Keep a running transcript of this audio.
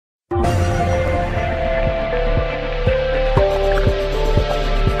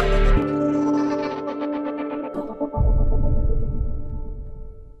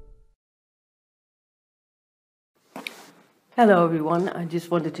Hello everyone, I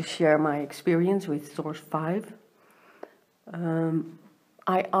just wanted to share my experience with Source 5.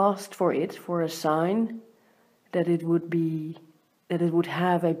 I asked for a sign that it would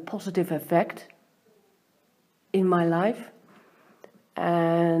have a positive effect in my life.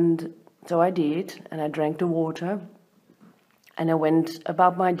 And so I did, and I drank the water, and I went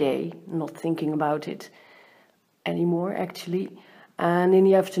about my day, not thinking about it anymore actually. And in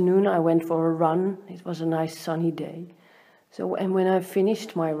the afternoon I went for a run. It was a nice sunny day. And when I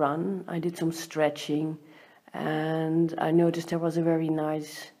finished my run, I did some stretching, and I noticed there was a very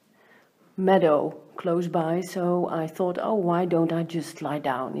nice meadow close by. So I thought, oh, why don't I just lie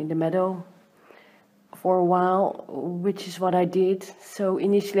down in the meadow for a while, which is what I did. So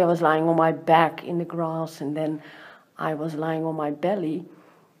initially I was lying on my back in the grass, and then I was lying on my belly.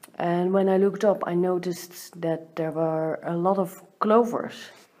 And when I looked up, I noticed that there were a lot of clovers.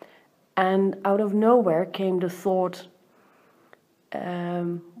 And out of nowhere came the thought,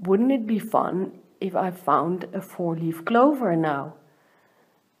 wouldn't it be fun if I found a 4-leaf clover now?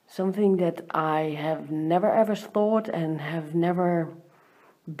 Something that I have never ever thought and have never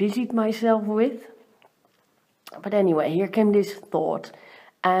busied myself with. But anyway, here came this thought,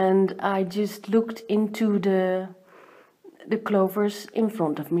 and I just looked into the clovers in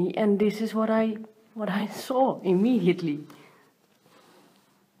front of me, and this is what I saw immediately.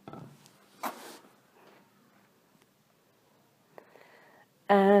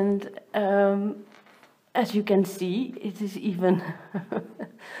 And as you can see, it is even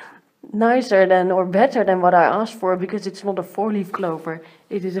nicer than or better than what I asked for, because it's not a 4-leaf clover,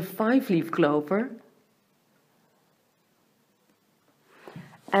 it is a 5-leaf clover.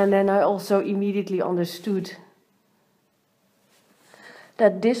 And then I also immediately understood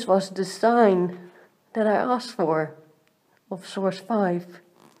that this was the sign that I asked for of Source 5.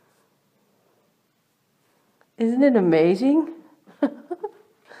 Isn't it amazing?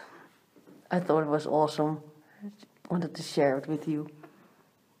 I thought it was awesome. I wanted to share it with you.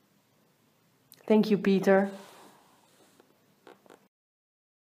 Thank you, Peter.